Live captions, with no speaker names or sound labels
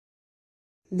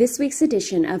This week's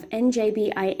edition of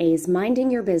NJBIA's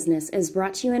Minding Your Business is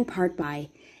brought to you in part by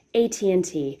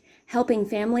AT&T, helping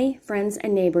family, friends,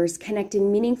 and neighbors connect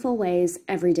in meaningful ways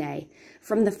every day.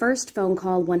 From the first phone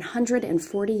call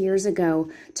 140 years ago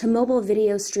to mobile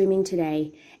video streaming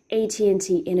today,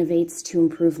 AT&T innovates to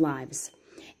improve lives.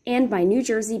 And by New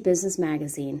Jersey Business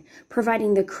Magazine,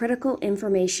 providing the critical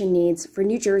information needs for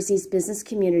New Jersey's business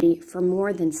community for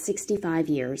more than 65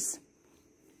 years.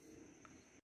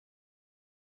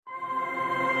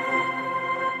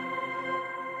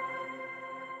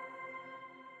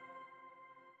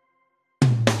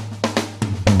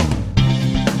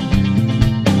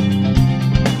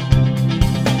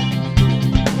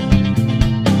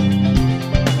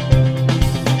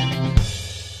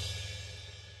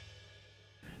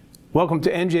 Welcome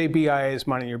to NJBIA's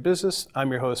Minding Your Business.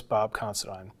 I'm your host, Bob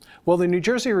Considine. Well, the New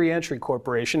Jersey Reentry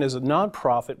Corporation is a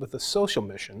nonprofit with a social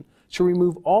mission to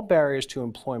remove all barriers to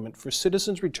employment for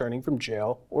citizens returning from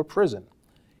jail or prison.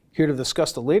 Here to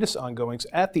discuss the latest ongoings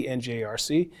at the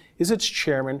NJRC is its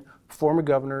chairman, former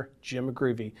Governor Jim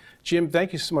McGreevey. Jim,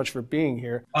 thank you so much for being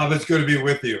here. It's good to be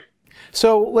with you.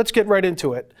 So let's get right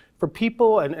into it. For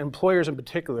people and employers in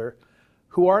particular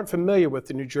who aren't familiar with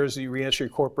the New Jersey Reentry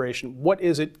Corporation, what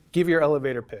is it? Give your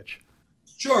elevator pitch.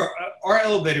 Sure. Our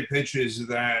elevator pitch is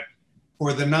that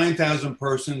for the 9,000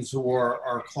 persons who are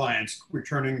our clients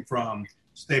returning from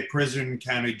state prison,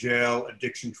 county jail,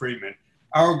 addiction treatment,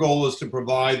 our goal is to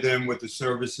provide them with the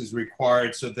services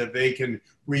required so that they can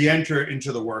reenter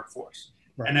into the workforce.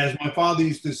 Right. And as my father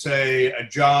used to say, a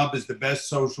job is the best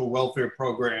social welfare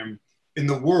program in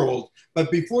the world.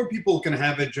 But before people can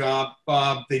have a job,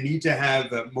 Bob, they need to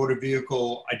have a motor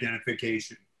vehicle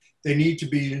identification. They need to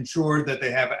be ensured that they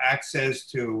have access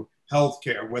to health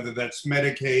care, whether that's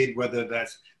Medicaid, whether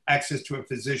that's access to a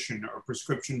physician or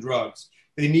prescription drugs.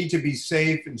 They need to be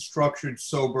safe and structured,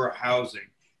 sober housing.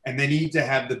 And they need to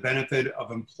have the benefit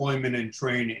of employment and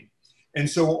training. And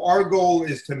so our goal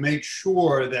is to make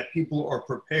sure that people are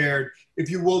prepared, if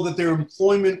you will, that they're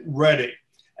employment ready.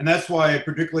 And that's why I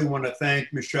particularly want to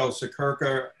thank Michelle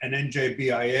Sakurka and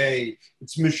NJBIA.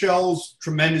 It's Michelle's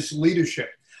tremendous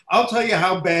leadership. I'll tell you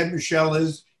how bad Michelle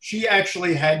is. She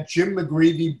actually had Jim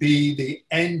McGreevey be the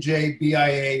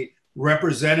NJBIA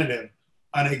representative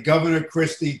on a Governor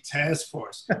Christie task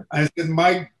force. I said,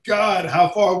 my God, how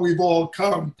far we've all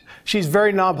come. She's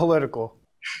very non-political.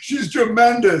 She's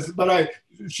tremendous, but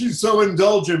she's so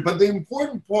indulgent. But the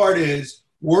important part is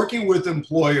working with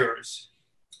employers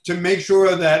to make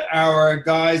sure that our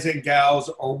guys and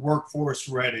gals are workforce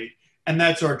ready. And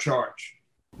that's our charge.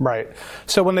 Right.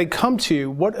 So when they come to you,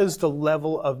 what is the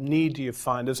level of need do you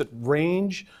find? Does it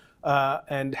range?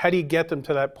 And how do you get them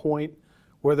to that point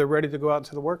where they're ready to go out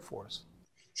into the workforce?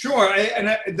 Sure.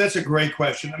 That's a great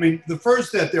question. I mean, the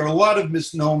first that there are a lot of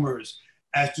misnomers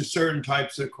as to certain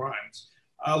types of crimes.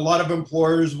 A lot of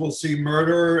employers will see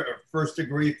murder or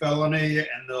first-degree felony,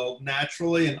 and they'll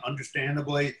naturally and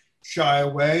understandably shy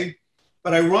away.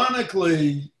 But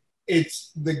ironically,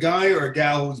 it's the guy or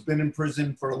gal who's been in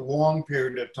prison for a long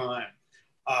period of time,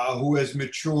 who has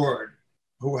matured,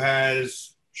 who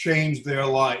has changed their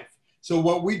life. So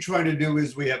what we try to do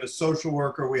is we have a social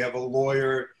worker, we have a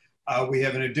lawyer, we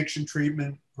have an addiction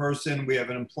treatment person, we have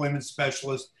an employment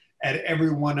specialist at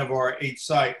every one of our 8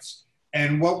 sites.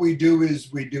 And what we do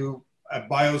is we do a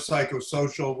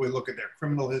biopsychosocial, we look at their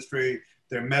criminal history,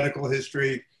 their medical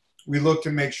history. We look to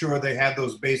make sure they have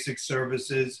those basic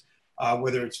services,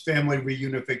 whether it's family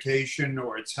reunification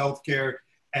or it's healthcare,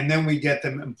 and then we get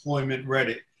them employment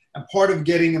ready. And part of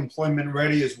getting employment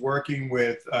ready is working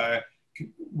with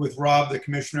Rob, the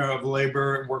Commissioner of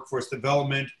Labor and Workforce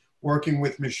Development, working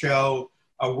with Michelle,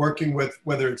 working with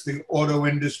whether it's the auto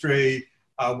industry,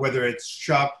 whether it's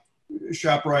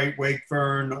ShopRite,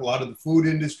 Wakefern, a lot of the food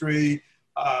industry,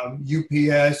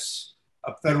 UPS,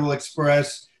 Federal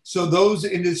Express. So those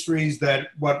industries that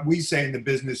what we say in the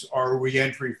business are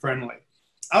reentry friendly.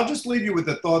 I'll just leave you with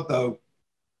the thought though,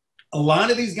 a lot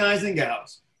of these guys and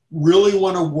gals really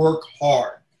want to work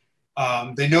hard.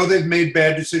 They know they've made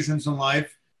bad decisions in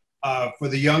life. For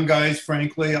the young guys,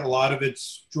 frankly, a lot of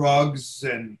it's drugs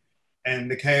and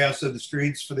the chaos of the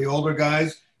streets. For the older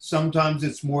guys, sometimes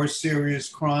it's more serious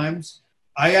crimes.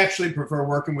 I actually prefer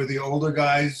working with the older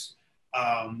guys.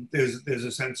 There's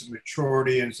a sense of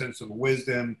maturity and a sense of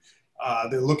wisdom.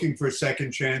 They're looking for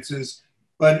second chances.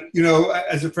 But, you know,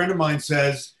 as a friend of mine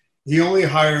says, he only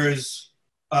hires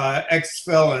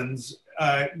ex-felons,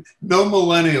 no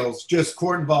millennials, just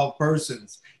court-involved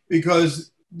persons.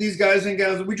 Because these guys and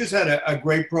gals, we just had a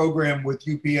great program with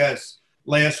UPS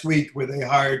last week where they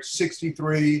hired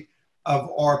 63 of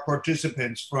our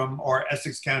participants from our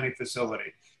Essex County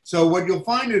facility. So what you'll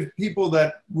find is people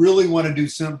that really want to do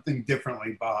something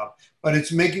differently, Bob, but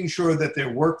it's making sure that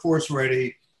they're workforce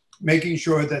ready, making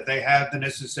sure that they have the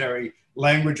necessary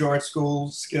language arts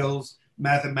skills,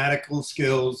 mathematical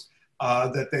skills,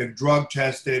 that they've drug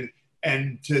tested,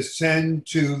 and to send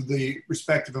to the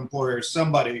respective employer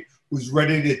somebody who's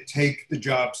ready to take the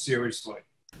job seriously.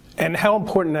 And how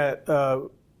important that,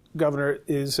 Governor,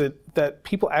 is it that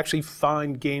people actually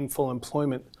find gainful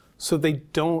employment so they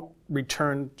don't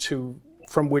return to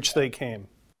from which they came?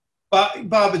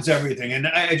 Bob, it's everything. And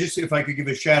I just, if I could give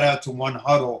a shout out to One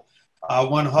Huddle.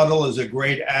 One Huddle is a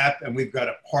great app, and we've got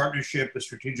a partnership, a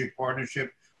strategic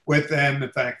partnership with them.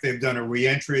 In fact, they've done a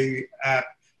reentry app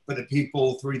for the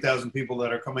people, 3,000 people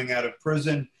that are coming out of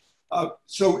prison.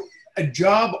 So a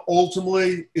job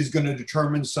ultimately is going to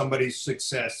determine somebody's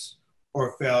success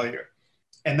or failure.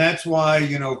 And that's why,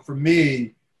 you know, for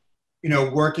me, you know,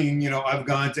 working, you know, I've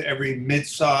gone to every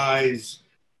mid-size,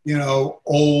 you know,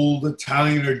 old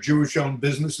Italian or Jewish-owned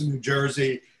business in New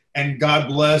Jersey. And God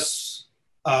bless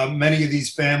many of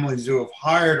these families who have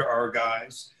hired our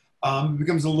guys. It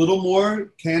becomes a little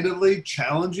more, candidly,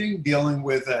 challenging dealing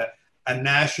with a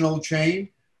national chain.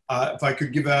 If I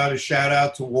could give out a shout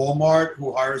out to Walmart,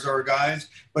 who hires our guys.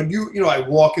 But you know, I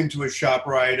walk into a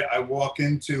ShopRite, I walk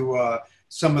into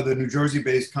some of the New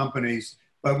Jersey-based companies.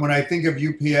 But when I think of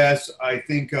UPS, I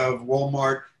think of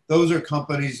Walmart. Those are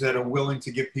companies that are willing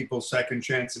to give people second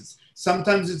chances.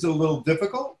 Sometimes it's a little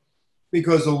difficult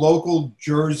because a local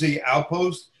Jersey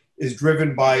outpost is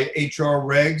driven by HR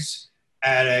regs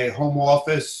at a home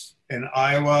office in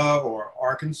Iowa or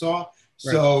Arkansas.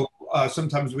 Right. So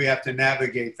sometimes we have to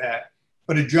navigate that.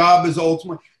 But a job is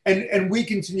ultimately, and we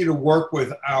continue to work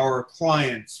with our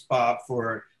clients, Bob,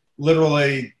 for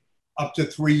literally up to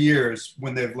 3 years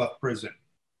when they've left prison.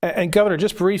 And Governor,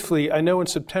 just briefly, I know in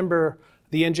September,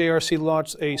 the NJRC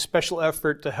launched a special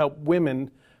effort to help women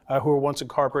who were once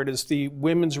incarcerated. It's the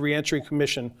Women's Reentry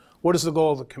Commission. What is the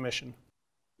goal of the commission?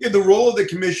 Yeah, the role of the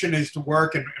commission is to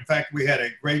work, and in fact, we had a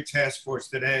great task force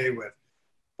today with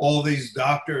all these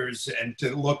doctors and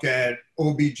to look at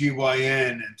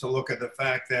OBGYN and to look at the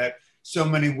fact that so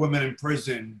many women in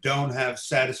prison don't have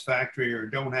satisfactory or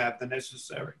don't have the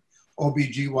necessary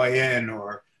OBGYN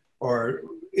or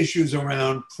issues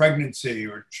around pregnancy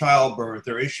or childbirth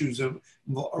or issues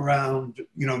around,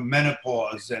 you know,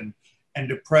 menopause and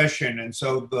depression. And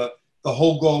so the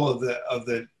whole goal of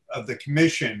the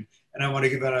commission, and I want to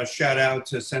give a shout out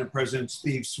to Senate President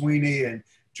Steve Sweeney and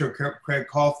to Craig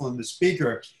Coughlin, the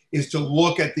speaker, is to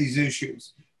look at these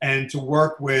issues and to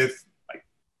work with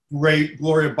great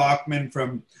Gloria Bachman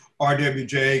from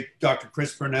RWJ, Dr.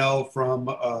 Chris Purnell from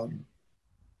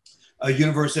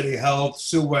University Health,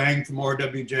 Sue Wang from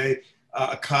RWJ,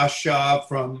 Akash Shah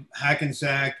from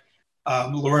Hackensack,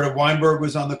 Loretta Weinberg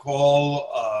was on the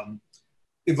call,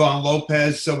 Yvonne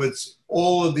Lopez. So it's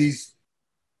all of these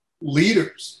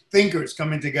leaders, thinkers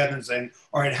coming together and saying,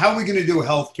 all right, how are we going to do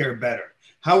healthcare better?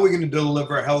 How are we going to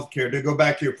deliver healthcare? To go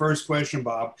back to your first question,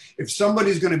 Bob, if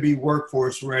somebody's going to be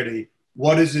workforce ready,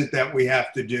 what is it that we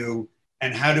have to do?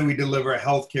 And how do we deliver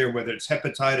healthcare, whether it's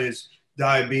hepatitis,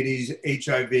 diabetes,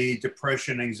 HIV,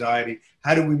 depression, anxiety?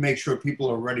 How do we make sure people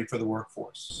are ready for the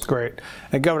workforce? Great.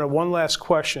 And Governor, one last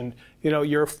question. You know,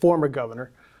 you're a former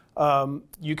governor.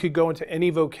 You could go into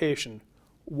any vocation.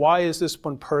 Why is this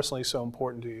one personally so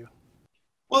important to you?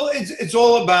 Well, it's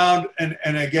all about, and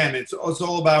again, it's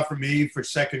all about for me for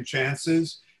second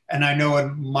chances. And I know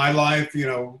in my life, you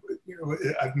know,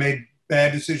 I've made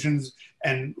bad decisions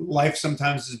and life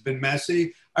sometimes has been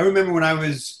messy. I remember when I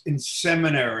was in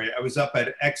seminary, I was up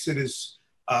at Exodus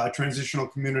Transitional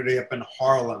Community up in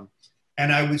Harlem.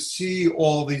 And I would see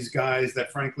all these guys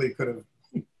that frankly could have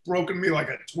broken me like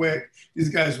a twig. These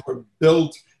guys were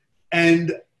built.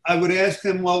 And I would ask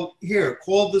them, well, here,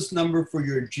 call this number for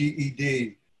your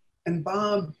GED. And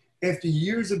Bob, after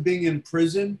years of being in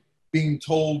prison, being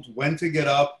told when to get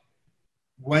up,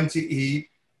 when to eat,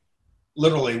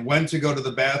 literally when to go to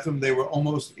the bathroom, they were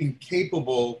almost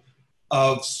incapable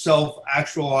of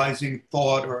self-actualizing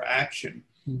thought or action.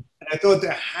 And I thought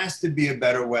there has to be a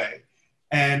better way.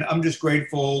 And I'm just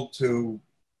grateful to,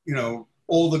 you know,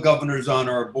 all the governors on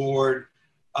our board,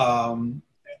 and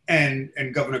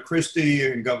Governor Christie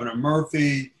and Governor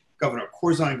Murphy, Governor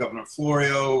Corzine, Governor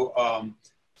Florio,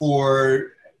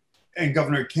 and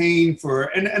Governor Kane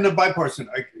and the bipartisan,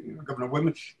 Governor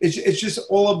Whitman. It's just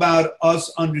all about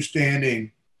us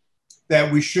understanding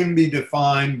that we shouldn't be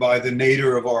defined by the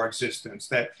nadir of our existence.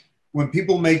 That when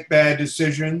people make bad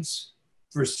decisions,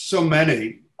 for so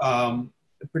many,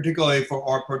 particularly for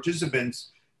our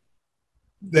participants,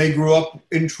 they grew up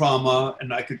in trauma,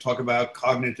 and I could talk about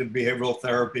cognitive behavioral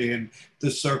therapy and the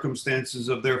circumstances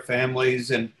of their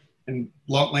families and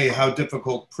bluntly how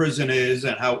difficult prison is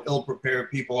and how ill-prepared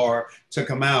people are to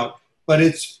come out. But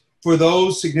it's for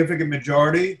those significant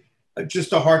majority, just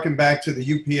to harken back to the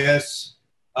UPS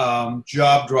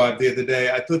job drive the other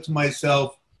day, I thought to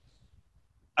myself,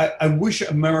 I wish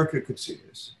America could see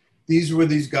this. These were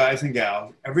these guys and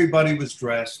gals. Everybody was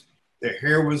dressed. Their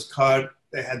hair was cut.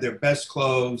 They had their best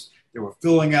clothes. They were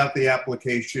filling out the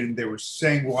application. They were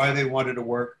saying why they wanted to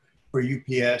work for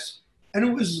UPS. And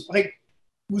it was like,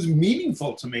 it was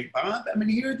meaningful to me, Bob. I mean,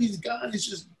 here are these guys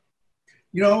just,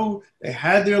 you know, they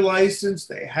had their license,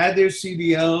 they had their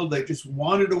CDL, they just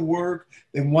wanted to work.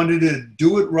 They wanted to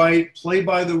do it right, play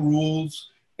by the rules.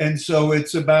 And so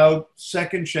it's about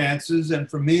second chances. And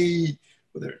for me,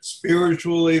 whether it's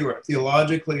spiritually or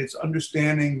theologically, it's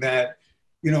understanding that,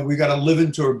 you know, we got to live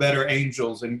into our better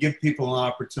angels and give people an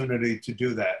opportunity to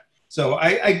do that. So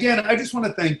I just want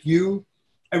to thank you.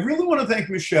 I really want to thank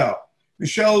Michelle.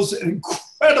 Michelle's an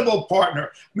incredible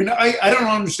partner. I mean, I don't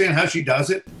understand how she does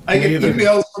it. I get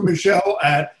emails from Michelle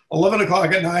at 11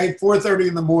 o'clock at night, 4:30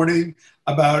 in the morning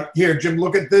about, here, Jim,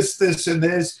 look at this, this, and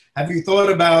this. Have you thought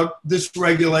about this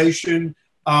regulation?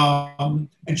 And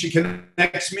she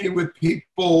connects me with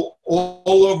people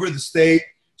all over the state.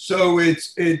 So I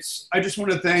just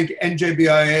want to thank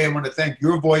NJBIA. I want to thank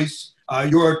your voice,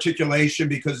 your articulation,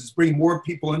 because it's bringing more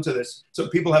people into this. So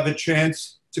people have a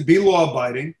chance to be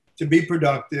law-abiding, to be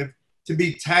productive, to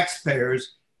be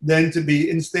taxpayers, than to be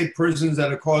in state prisons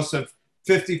at a cost of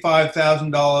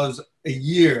 $55,000 a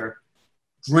year,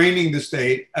 draining the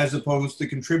state, as opposed to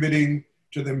contributing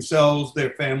to themselves,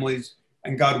 their families,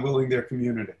 and God willing, their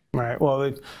community. Right.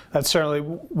 Well, that's certainly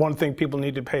one thing people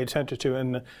need to pay attention to.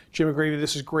 And Jim McGreevey,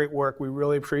 this is great work. We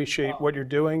really appreciate what you're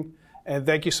doing. And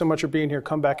thank you so much for being here.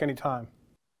 Come back anytime.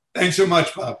 Thanks so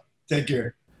much, Bob. Take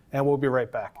care. And we'll be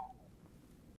right back.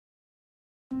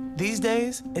 These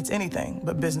days, it's anything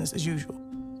but business as usual.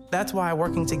 That's why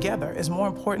working together is more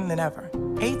important than ever.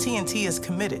 AT&T is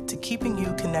committed to keeping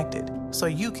you connected so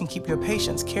you can keep your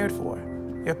patients cared for,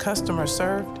 your customers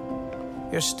served,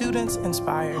 your students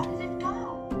inspired,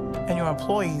 and your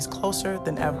employees closer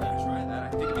than ever.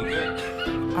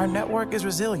 Our network is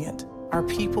resilient. Our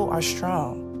people are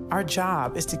strong. Our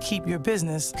job is to keep your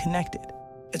business connected.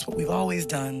 It's what we've always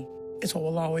done. It's what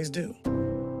we'll always do.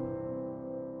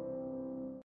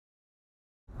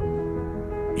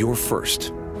 You're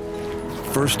first.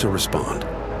 First to respond.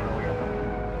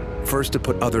 First to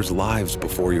put others' lives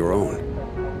before your own.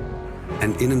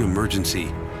 And in an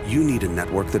emergency, you need a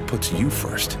network that puts you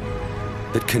first,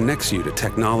 that connects you to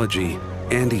technology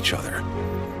and each other,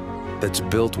 that's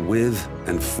built with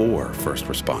and for first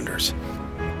responders.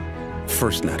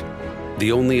 FirstNet,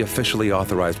 the only officially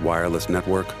authorized wireless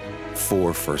network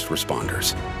for first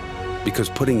responders. Because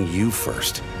putting you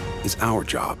first is our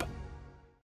job.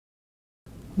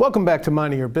 Welcome back to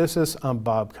Minding Your Business. I'm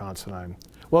Bob Considine.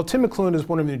 Well, Tim McLoone is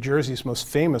one of New Jersey's most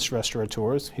famous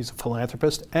restaurateurs. He's a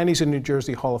philanthropist, and he's a New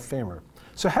Jersey Hall of Famer.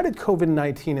 So how did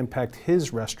COVID-19 impact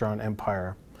his restaurant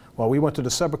empire? Well, we went to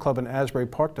the Supper Club in Asbury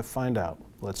Park to find out.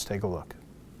 Let's take a look.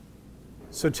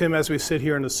 So Tim, as we sit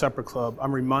here in the Supper Club,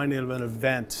 I'm reminded of an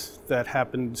event that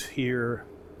happened here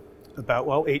about,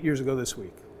 well, 8 years ago this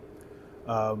week.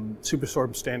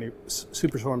 Superstorm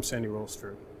Sandy rolls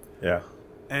through. Yeah.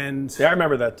 And yeah, I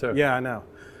remember that too. Yeah, I know.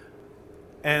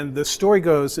 And the story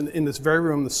goes, in this very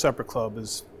room, the Supper Club,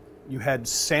 is you had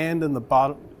sand in the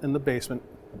bottom, in the basement,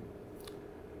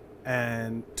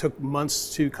 and took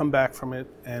months to come back from it.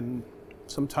 And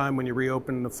sometime when you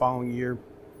reopen the following year,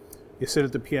 you sit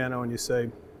at the piano and you say,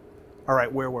 all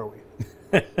right, where were we?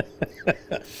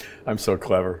 I'm so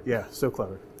clever. Yeah, so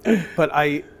clever. But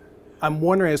I'm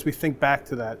wondering, as we think back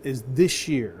to that, is this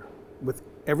year, with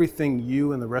everything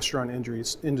you and the restaurant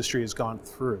industry has gone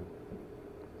through,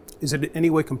 is it in any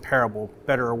way comparable,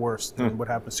 better or worse, than what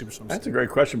happened to Superstorm? That's a great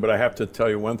question, but I have to tell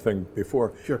you one thing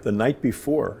before. Sure. The night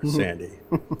before Sandy,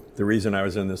 the reason I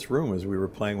was in this room is we were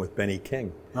playing with Benny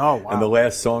King. Oh, wow. And the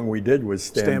last song we did was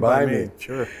Stand By Me.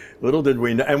 Sure. Little did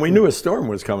we know, and we knew a storm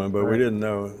was coming, but we didn't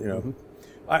know, you know.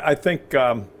 I think,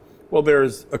 well,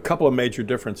 there's a couple of major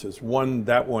differences. One,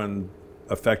 that one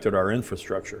affected our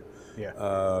infrastructure.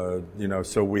 Yeah. You know,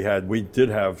 so we did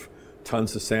have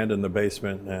tons of sand in the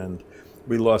basement, and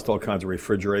we lost all kinds of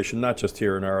refrigeration, not just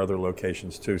here, in our other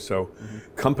locations too. So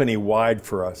company-wide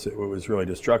for us, it was really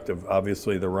destructive.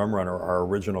 Obviously, the Rum Runner, our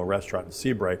original restaurant in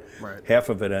Seabright, half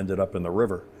of it ended up in the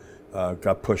river,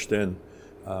 got pushed in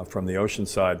from the ocean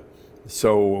side.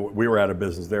 So we were out of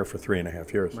business there for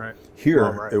 3.5 years. Right.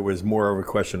 Here, it was more of a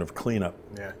question of cleanup.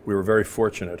 Yeah. We were very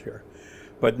fortunate here.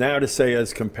 But now to say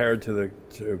as compared to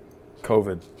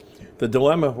COVID, the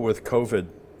dilemma with COVID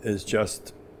is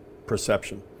just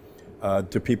perception.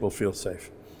 Do people feel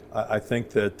safe? I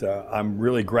think that I'm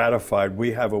really gratified.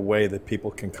 We have a way that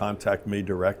people can contact me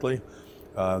directly.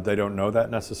 They don't know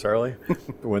that necessarily.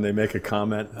 When they make a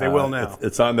comment, they will now.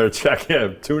 It's on their check.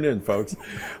 Yeah, tune in, folks.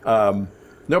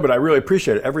 No, but I really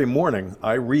appreciate it. Every morning,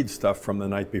 I read stuff from the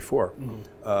night before.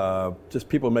 Just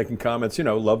people making comments, you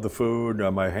know, love the food,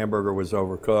 my hamburger was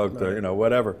overcooked, you know,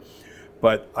 whatever.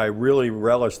 But I really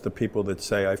relish the people that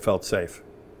say, I felt safe.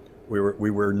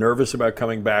 We were nervous about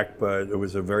coming back, but it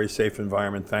was a very safe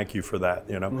environment. Thank you for that,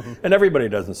 you know. And everybody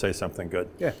doesn't say something good.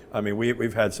 Yeah. I mean,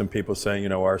 we've had some people saying, you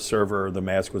know, our server, the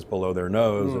mask was below their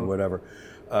nose or whatever.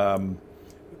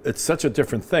 It's such a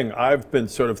different thing. I've been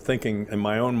sort of thinking in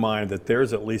my own mind that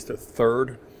there's at least a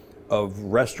third of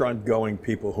restaurant-going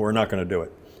people who are not going to do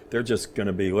it. They're just going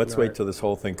to be, let's wait till this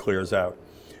whole thing clears out.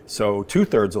 So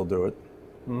 2/3 will do it,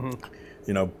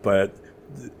 you know, but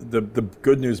the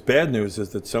good news, bad news is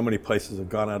that so many places have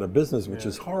gone out of business, which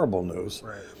is horrible news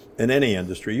in any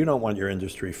industry. You don't want your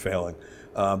industry failing.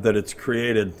 That it's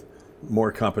created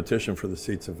more competition for the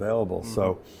seats available.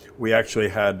 So we actually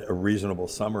had a reasonable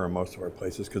summer in most of our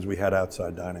places because we had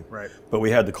outside dining. But we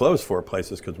had to close 4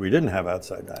 places because we didn't have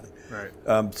outside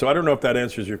dining. So I don't know if that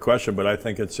answers your question, but I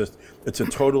think it's a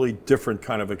totally different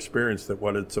kind of experience. That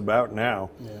what it's about now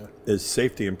is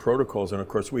safety and protocols. And of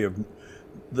course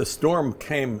the storm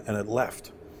came and it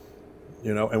left,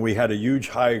 you know, and we had a huge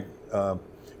high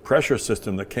pressure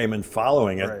system that came in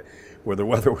following it where the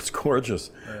weather was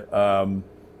gorgeous.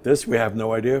 This, we have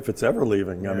no idea if it's ever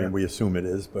leaving. I mean, we assume it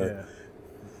is, but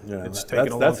you know,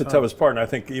 that's the toughest part. And I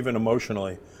think even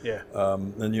emotionally,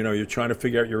 and you know, you're trying to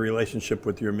figure out your relationship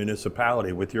with your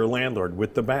municipality, with your landlord,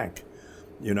 with the bank.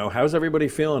 You know, how's everybody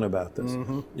feeling about this?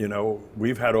 You know,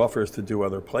 we've had offers to do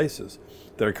other places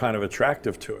that are kind of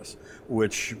attractive to us,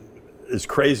 which is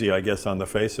crazy, I guess, on the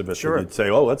face of it. Sure. You'd say,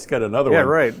 oh, let's get another one. Yeah,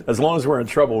 right. As long as we're in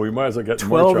trouble, we might as well get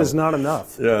more trouble. 12 is not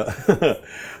enough. Yeah.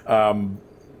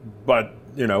 But,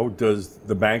 you know, does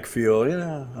the bank feel,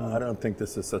 I don't think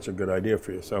this is such a good idea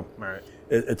for you. So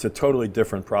it's a totally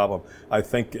different problem. I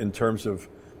think in terms of,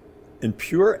 in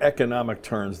pure economic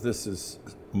terms, this is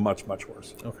much, much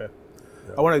worse. Okay.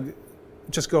 Yeah. I want to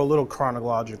just go a little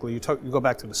chronologically. You go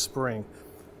back to the spring.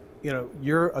 You know,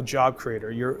 you're a job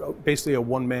creator. You're basically a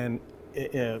one-man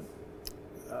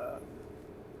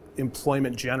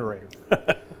employment generator.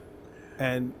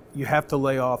 And you have to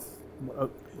lay off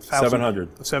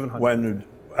 700. 700. When,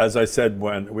 as I said,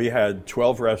 when we had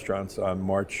 12 restaurants on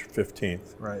March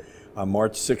 15th. Right. On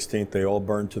March 16th, they all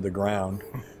burned to the ground.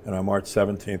 And on March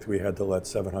 17th, we had to let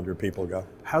 700 people go.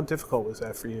 How difficult was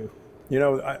that for you? You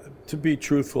know, to be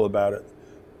truthful about it,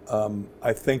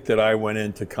 I think that I went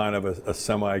into kind of a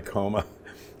semi-coma.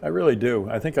 I really do.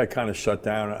 I think I kind of shut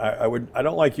down. I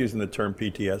don't like using the term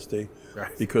PTSD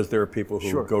because there are people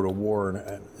who go to war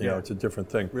and you know, it's a different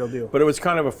thing. Real deal. But it was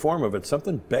kind of a form of it.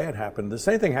 Something bad happened. The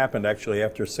same thing happened actually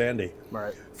after Sandy.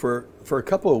 Right. For a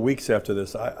couple of weeks after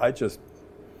this, I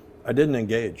didn't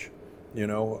engage, you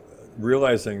know,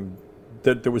 realizing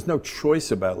that there was no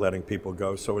choice about letting people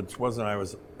go. So it wasn't I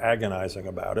was agonizing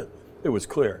about it. It was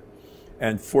clear.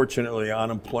 And fortunately,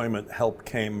 unemployment help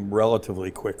came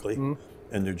relatively quickly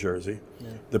in New Jersey. Yeah.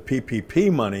 The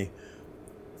PPP money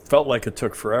felt like it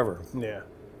took forever. Yeah.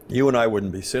 You and I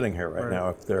wouldn't be sitting here right now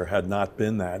if there had not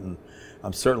been that. And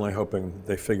I'm certainly hoping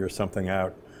they figure something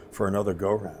out for another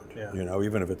go-round, you know,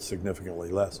 even if it's significantly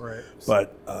less. Right.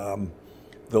 But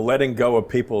the letting go of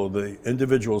people, the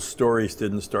individual stories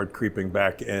didn't start creeping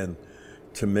back in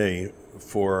to me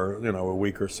for, you know, a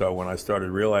week or so when I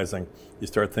started realizing you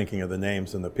start thinking of the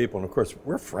names and the people. And of course,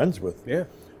 we're friends with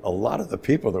a lot of the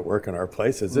people that work in our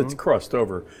places. It's crossed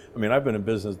over. I mean, I've been in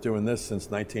business doing this since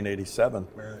 1987.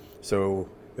 Right. So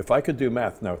if I could do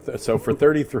math, so for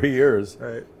 33 years,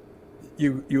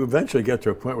 you eventually get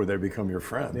to a point where they become your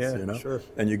friends, you know? Sure.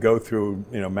 And you go through,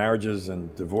 you know, marriages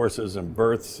and divorces and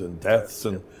births and deaths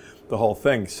and the whole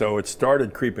thing. So it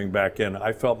started creeping back in.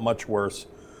 I felt much worse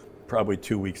probably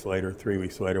 2 weeks later, 3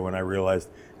 weeks later, when I realized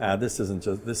this isn't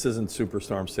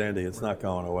Superstorm Sandy. It's not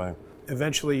going away.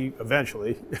 Eventually,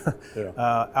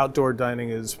 outdoor dining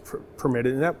is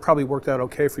permitted, and that probably worked out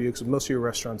okay for you because most of your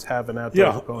restaurants have an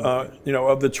outdoor component. You know,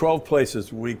 of the 12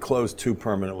 places, we closed 2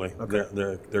 permanently.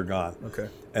 Okay. They're gone. Okay.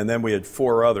 And then we had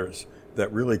 4 others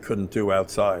that really couldn't do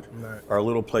outside. Right. Our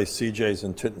little place, CJ's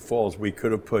in Tinton Falls, we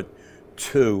could have put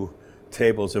 2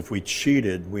 tables. If we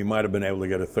cheated, we might have been able to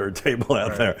get a 3rd table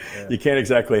out there. Yeah. You can't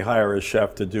exactly hire a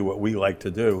chef to do what we like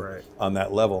to do on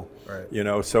that level. Right. You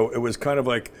know, so it was kind of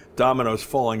like dominoes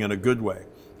falling in a good way.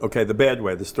 Okay, the bad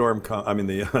way. The storm comes. I mean,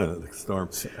 the storm.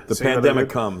 The pandemic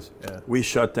comes. Yeah. We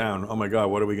shut down. Oh my God,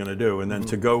 what are we going to do? And then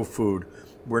to-go food.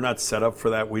 We're not set up for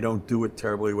that. We don't do it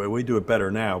terribly well. We do it better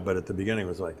now, but at the beginning it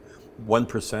was like 1%,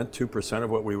 2% of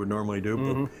what we would normally do.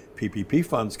 But PPP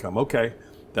funds come. Okay,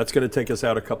 that's going to take us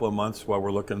out a couple of months while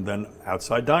we're looking then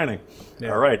outside dining.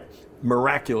 Yeah. All right,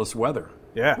 miraculous weather.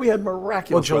 Yeah. We had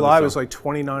miraculous weather. Well, July was like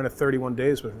 29 to 31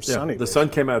 days, but it was sunny. The sun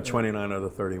came out 29 out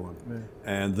of 31. Yeah.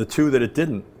 And the two that it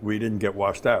didn't, we didn't get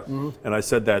washed out. And I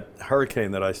said that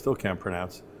hurricane that I still can't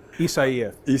pronounce.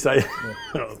 Isaiah.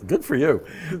 Yeah. Good for you.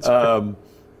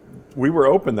 We were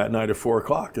open that night at 4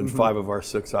 o'clock in 5 of our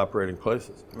 6 operating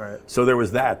places. Right. So there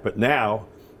was that. But now,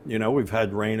 you know, we've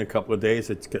had rain a couple of days.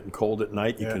 It's getting cold at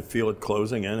night. You can feel it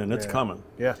closing in, and it's coming.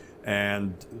 Yeah.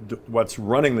 And what's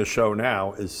running the show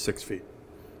now is 6 feet.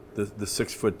 The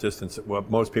 6 foot distance. Well,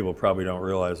 most people probably don't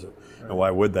realize it. Right. And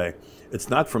why would they? It's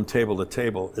not from table to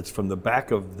table. It's from the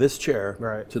back of this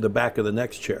chair to the back of the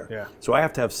next chair. Yeah. So I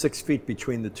have to have 6 feet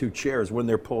between the 2 chairs when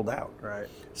they're pulled out. Right.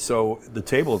 So the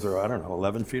tables are, I don't know,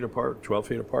 11 feet apart, 12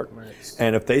 feet apart. Right.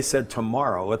 And if they said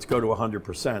tomorrow, let's go to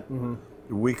 100%,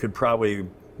 we could probably,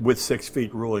 with 6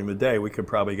 feet ruling the day, we could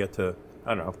probably get to,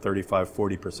 I don't know, 35,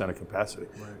 40% of capacity.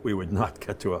 Right. We would not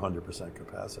get to 100%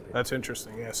 capacity. That's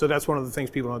interesting, yeah. So that's one of the things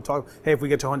people don't talk, hey, if we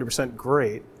get to 100%,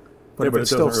 great. But, if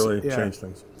it doesn't really change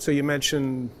things. So you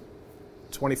mentioned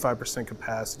 25%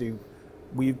 capacity.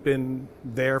 We've been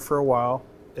there for a while.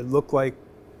 It looked like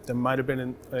there might have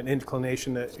been an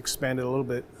inclination to expand it a little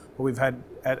bit, but we've had,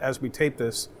 as we tape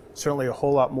this, certainly a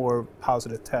whole lot more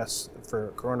positive tests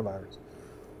for coronavirus.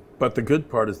 But the good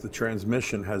part is the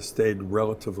transmission has stayed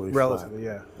relatively flat.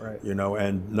 Yeah, right. You know,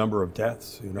 and number of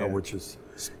deaths, you know, which is,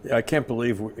 I can't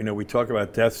believe, you know, we talk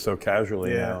about deaths so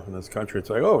casually now in this country. It's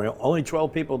like, oh, only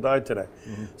 12 people died today.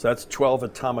 So that's 12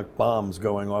 atomic bombs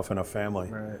going off in a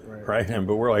family. Right. And,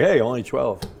 but we're like, hey, only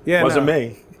 12. Yeah, wasn't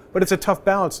me. But it's a tough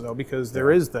balance, though, because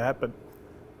there is that, but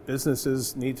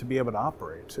businesses need to be able to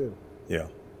operate, too. Yeah.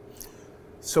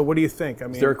 So what do you think? I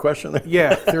mean, is there a question there?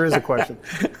 Yeah, there is a question.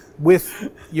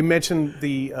 You mentioned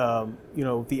the you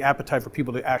know, the appetite for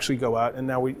people to actually go out, and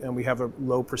now we have a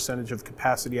low percentage of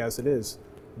capacity as it is.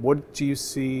 What do you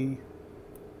see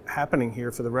happening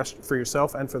here for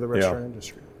yourself and for the restaurant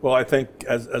industry? Well, I think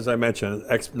as I mentioned,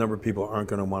 X number of people aren't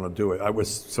going to want to do it. I was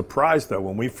surprised though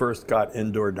when we first got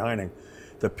indoor dining,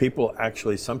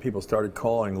 that some people started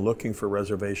calling, looking for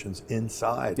reservations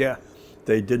inside. Yeah.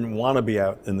 They didn't want to be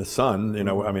out in the sun. You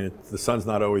know, I mean, the sun's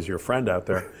not always your friend out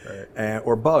there,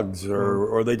 or bugs,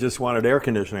 or they just wanted air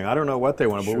conditioning. I don't know what they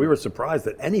wanted, but we were surprised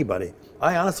that anybody.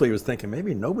 I honestly was thinking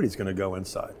maybe nobody's going to go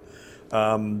inside.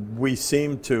 We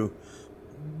seem to.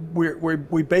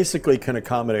 We basically can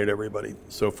accommodate everybody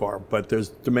so far, but there's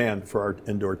demand for our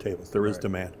indoor tables. There is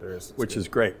demand, which is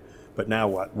great. But now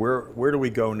what? Where do we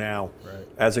go now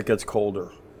as it gets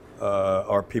colder?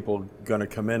 Are people going to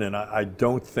come in? And I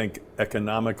don't think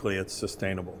economically it's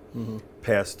sustainable.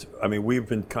 I mean, we've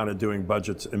been kind of doing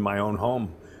budgets in my own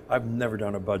home. I've never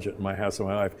done a budget in my house in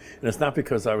my life. And it's not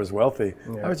because I was wealthy.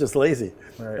 I was just lazy.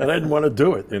 And I didn't want to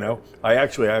do it, you know. I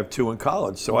have 2 in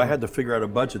college, so I had to figure out a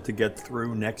budget to get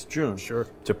through next June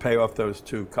to pay off those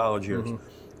 2 college years.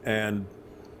 And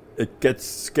it gets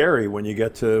scary when you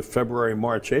get to February,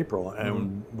 March, April.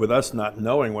 And with us not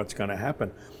knowing what's going to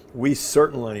happen, we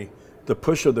certainly, the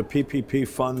push of the PPP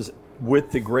funds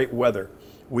with the great weather,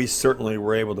 we certainly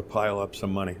were able to pile up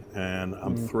some money, and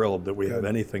I'm thrilled that we have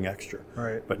anything extra.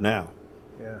 But now,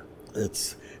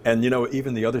 and you know,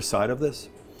 even the other side of this,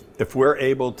 if we're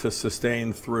able to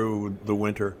sustain through the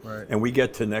winter, and we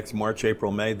get to next March,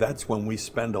 April, May, that's when we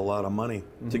spend a lot of money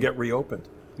to get reopened.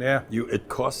 Yeah, it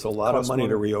costs a lot of money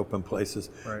to reopen places,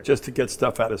 just to get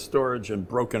stuff out of storage and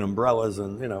broken umbrellas,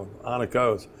 and you know, on it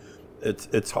goes.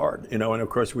 It's hard, you know, and of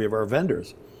course we have our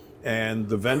vendors. And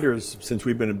the vendors, since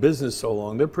we've been in business so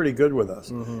long, they're pretty good with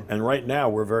us. And right now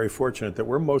we're very fortunate that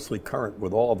we're mostly current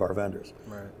with all of our vendors.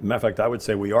 Matter of fact, I would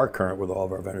say we are current with all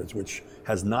of our vendors, which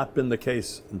has not been the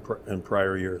case in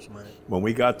prior years. When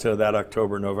we got to that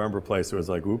October, November place, it was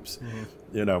like, oops,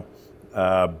 you know.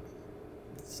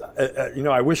 You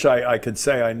know, I wish I could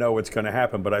say I know what's going to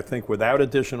happen, but I think without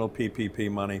additional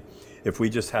PPP money, if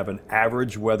we just have an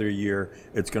average weather year,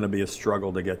 it's going to be a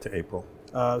struggle to get to April.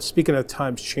 Speaking of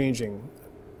times changing,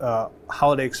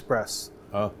 Holiday Express,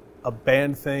 a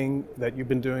band thing that you've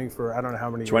been doing for I don't know how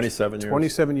many 27 years.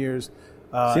 27 years.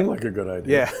 Seemed like a good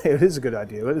idea. Yeah, it is a good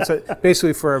idea. It's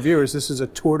basically, for our viewers, this is a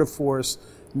tour de force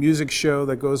music show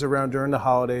that goes around during the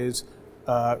holidays,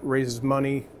 raises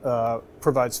money,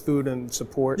 provides food and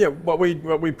support. Yeah, what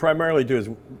we primarily do is,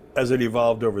 as it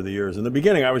evolved over the years. In the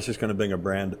beginning, I was just going to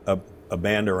bring a a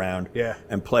band around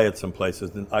and play at some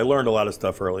places. And I learned a lot of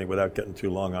stuff early without getting too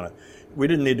long on it. We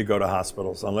didn't need to go to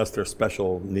hospitals unless they're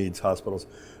special needs hospitals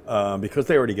because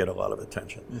they already get a lot of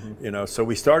attention. You know, so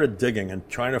we started digging and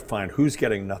trying to find who's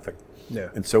getting nothing.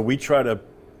 And so we try to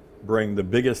bring the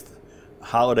biggest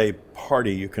holiday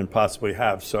party you can possibly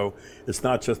have. So it's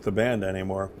not just the band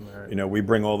anymore. You know, we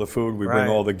bring all the food, we bring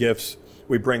all the gifts.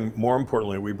 We bring, more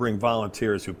importantly, we bring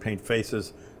volunteers who paint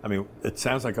faces. I mean, it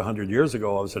sounds like 100 years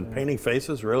ago, all of a sudden, painting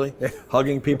faces, really?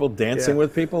 Hugging people, dancing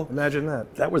with people? Imagine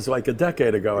that. That was like a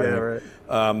decade ago.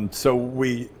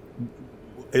 So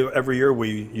every year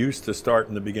we used to start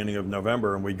in the beginning of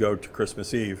November and we'd go to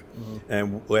Christmas Eve.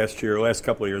 And last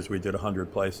couple of years, we did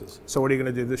 100 places. So what are you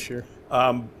going to do this year?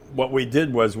 What we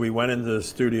did was we went into the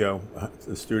studio,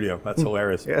 that's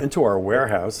hilarious, into our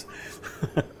warehouse.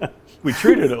 We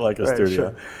treated it like a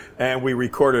studio, and we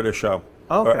recorded a show,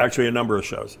 or actually a number of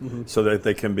shows, so that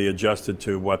they can be adjusted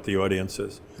to what the audience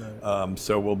is.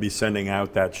 So we'll be sending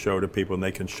out that show to people, and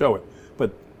they can show it.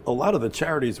 But a lot of the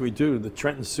charities we do, the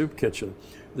Trenton Soup Kitchen,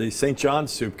 the St. John's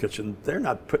Soup Kitchen, they're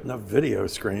not putting up video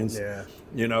screens.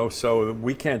 You know, so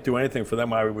we can't do anything for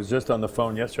them. I was just on the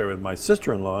phone yesterday with my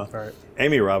sister-in-law,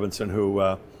 Amy Robinson,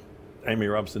 Amy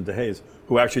Robinson DeHaze,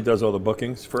 who actually does all the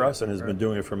bookings for us and has been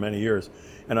doing it for many years.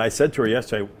 And I said to her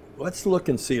yesterday, let's look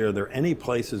and see, are there any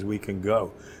places we can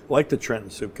go, like the Trenton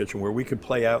Soup Kitchen, where we could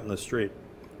play out in the street,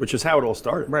 which is how it all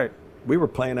started. We were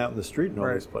playing out in the street in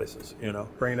all these places, you know.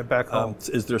 Bringing it back home.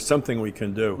 Is there something we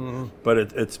can do? But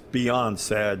it's beyond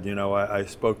sad. You know, I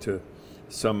spoke to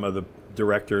some of the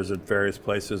directors at various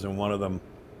places, and one of them,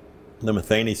 the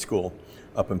Matheny School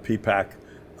up in Peapack,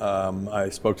 I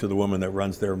spoke to the woman that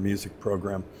runs their music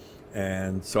program.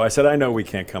 And so I said, I know we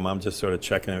can't come. I'm just sort of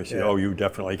checking it. She said, oh, you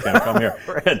definitely can't come here.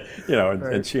 And, you know,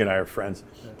 and she and I are friends.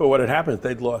 But what had happened is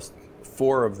they'd lost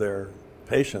 4 of their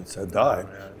patients had died.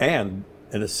 And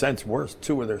in a sense, worse,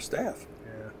 2 of their staff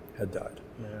had died.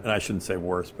 And I shouldn't say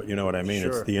worse, but you know what I mean.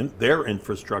 It's their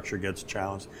infrastructure gets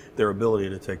challenged, their ability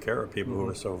to take care of people who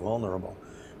are so vulnerable.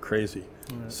 Crazy.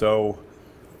 So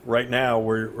right now,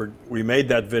 we made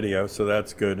that video, so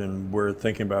that's good, and we're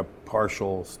thinking about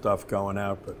partial stuff going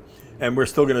out, and we're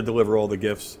still going to deliver all the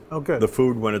gifts. The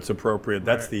food when it's appropriate.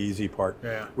 That's the easy part.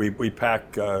 We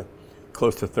pack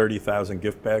close to 30,000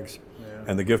 gift bags,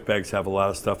 and the gift bags have a lot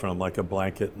of stuff in them, like a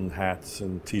blanket and hats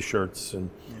and T-shirts and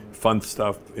fun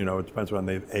stuff. You know, it depends on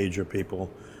the age of people.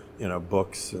 You know,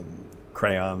 books and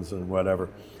crayons and whatever.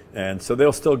 And so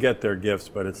they'll still get their gifts,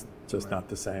 but it's just not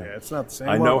the same. It's not the same.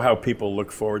 I know how people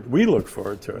look forward. We look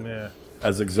forward to it,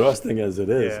 as exhausting as it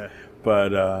is.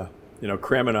 But you know,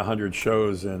 cramming 100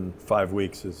 shows in 5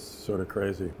 weeks is sort of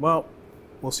crazy. Well,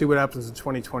 we'll see what happens in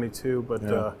 2022. But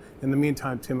in the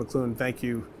meantime, Tim McLoone, thank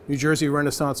you, New Jersey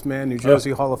Renaissance man, New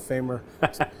Jersey Hall of Famer,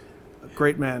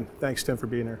 great man. Thanks, Tim, for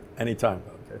being here. Anytime.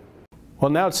 Well,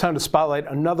 now it's time to spotlight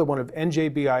another one of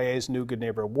NJBIA's New Good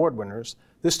Neighbor Award winners.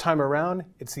 This time around,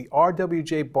 it's the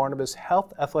R.W.J. Barnabas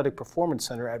Health Athletic Performance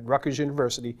Center at Rutgers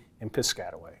University in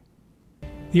Piscataway.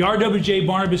 The R.W.J.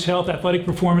 Barnabas Health Athletic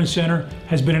Performance Center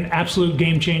has been an absolute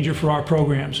game changer for our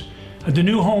programs. The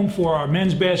new home for our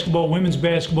men's basketball, women's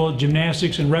basketball,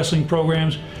 gymnastics, and wrestling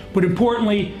programs. But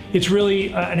importantly, it's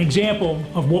really an example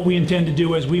of what we intend to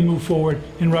do as we move forward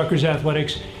in Rutgers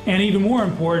athletics. And even more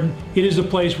important, it is a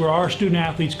place where our student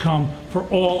athletes come for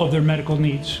all of their medical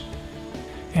needs.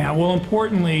 And well,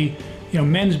 importantly, you know,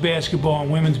 men's basketball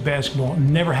and women's basketball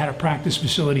never had a practice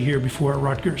facility here before at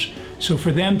Rutgers. So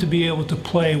for them to be able to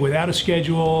play without a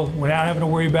schedule, without having to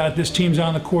worry about this team's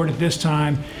on the court at this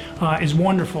time, is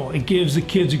wonderful. It gives the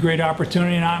kids a great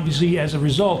opportunity, and obviously as a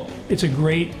result, it's a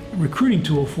great recruiting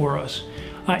tool for us.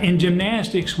 In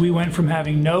gymnastics, we went from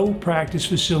having no practice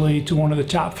facility to one of the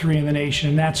top 3 in the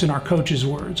nation, and that's in our coaches'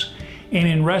 words. And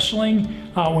in wrestling,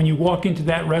 when you walk into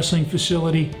that wrestling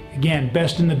facility, again,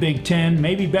 best in the Big Ten,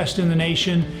 maybe best in the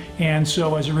nation. And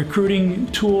so as a recruiting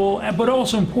tool, but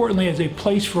also importantly as a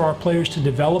place for our players to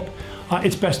develop,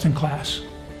 it's best in class.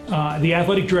 The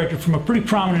athletic director from a pretty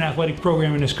prominent athletic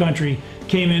program in this country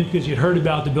came in because he had heard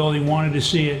about the building, wanted to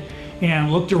see it,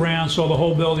 and looked around, saw the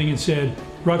whole building and said,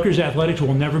 Rutgers athletics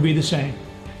will never be the same.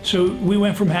 So we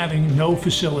went from having no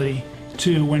facility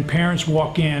to when parents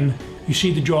walk in, you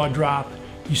see the jaw drop,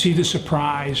 you see the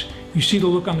surprise, you see the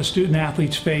look on the student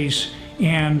athlete's face,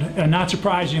 and not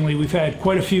surprisingly, we've had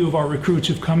quite a few of our recruits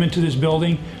who've come into this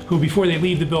building who, before they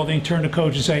leave the building, turn to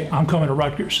coach and say, I'm coming to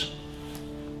Rutgers.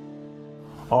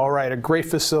 All right, a great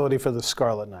facility for the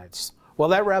Scarlet Knights. Well,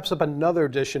 that wraps up another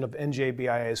edition of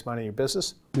NJBIA's Minding Your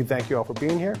Business. We thank you all for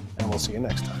being here, and we'll see you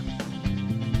next time.